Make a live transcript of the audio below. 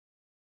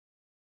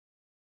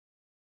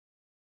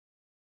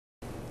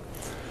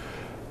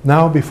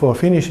Now, before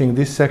finishing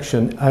this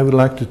section, I would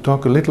like to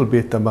talk a little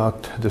bit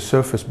about the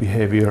surface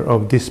behavior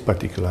of this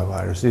particular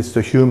virus. It's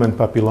the human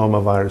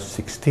papillomavirus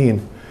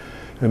 16,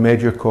 a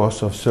major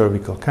cause of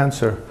cervical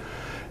cancer.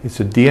 It's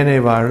a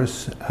DNA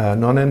virus, a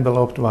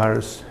non-enveloped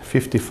virus,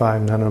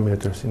 55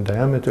 nanometers in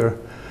diameter,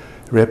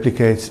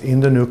 replicates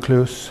in the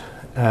nucleus,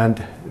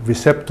 and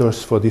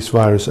receptors for this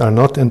virus are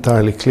not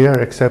entirely clear,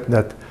 except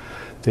that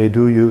they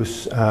do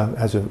use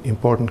as an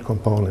important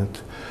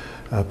component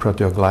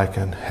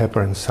proteoglycan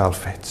heparan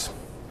sulfates.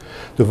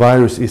 The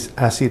virus is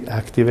acid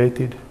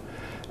activated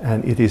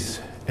and it is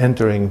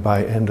entering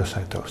by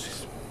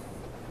endocytosis.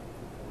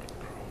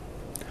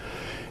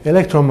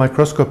 Electron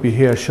microscopy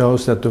here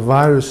shows that the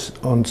virus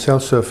on cell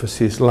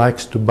surfaces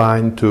likes to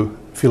bind to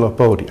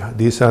filipodia.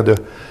 These are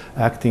the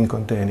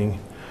actin-containing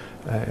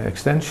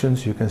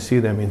extensions. You can see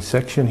them in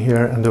section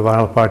here, and the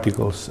viral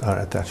particles are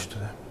attached to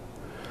them.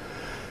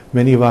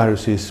 Many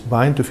viruses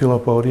bind to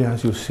filipodia,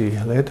 as you'll see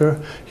later.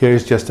 Here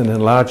is just an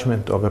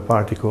enlargement of a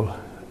particle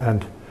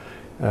and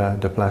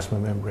the plasma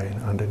membrane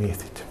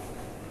underneath it.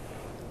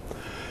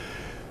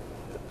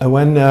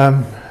 When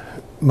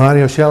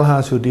Mario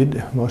Schellhaus, who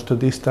did most of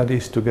these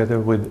studies together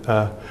with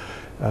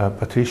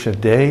Patricia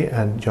Day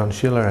and John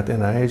Schiller at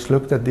NIH,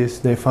 looked at this,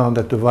 they found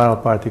that the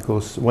viral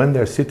particles, when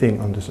they're sitting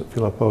on the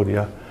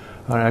filipodia,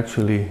 are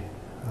actually,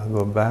 I'll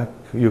go back,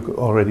 you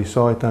already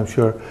saw it, I'm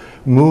sure,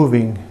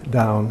 moving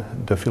down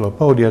the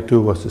filipodia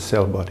towards the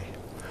cell body.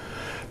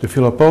 The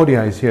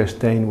filipodia is here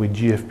stained with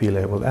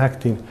GFP-labeled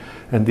actin,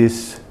 and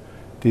this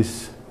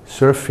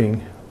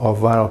surfing of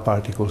viral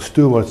particles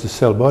towards the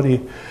cell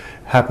body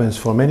happens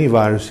for many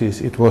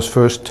viruses. It was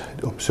first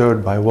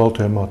observed by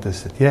Walter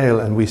Mottes at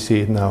Yale, and we see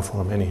it now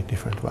for many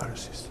different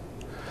viruses.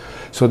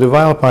 So the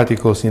viral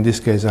particles in this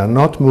case are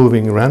not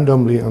moving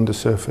randomly on the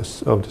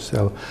surface of the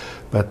cell,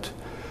 but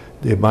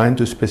they bind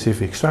to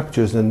specific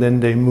structures and then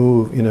they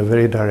move in a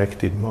very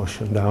directed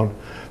motion down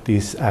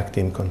these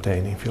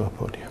actin-containing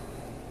filipodia.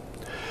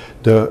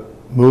 The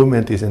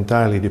movement is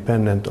entirely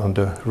dependent on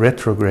the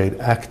retrograde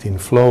actin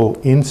flow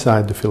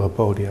inside the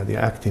filipodia. The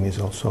actin is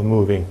also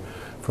moving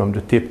from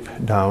the tip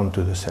down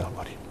to the cell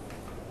body.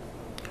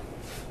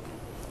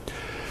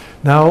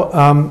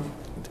 Now,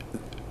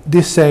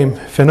 this same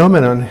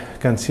phenomenon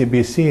can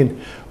be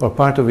seen, or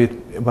part of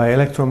it, by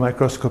electron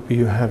microscopy.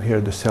 You have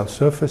here the cell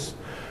surface,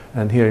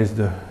 and here is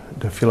the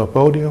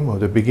filipodium, or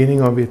the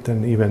beginning of it,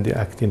 and even the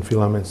actin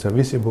filaments are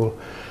visible.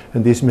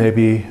 And this may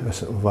be a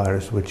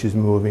virus which is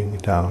moving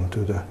down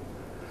to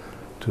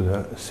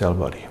the cell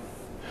body.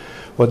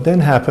 What then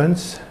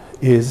happens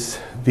is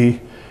the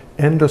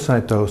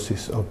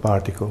endocytosis of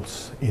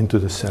particles into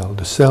the cell.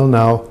 The cell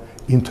now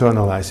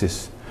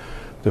internalizes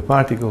the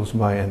particles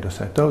by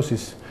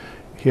endocytosis.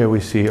 Here we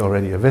see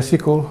already a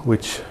vesicle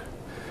which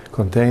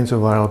contains a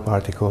viral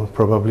particle,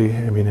 probably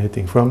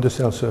emanating from the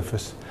cell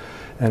surface.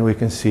 And we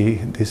can see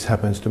this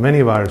happens to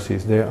many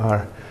viruses. They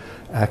are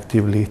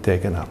actively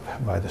taken up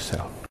by the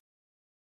cell.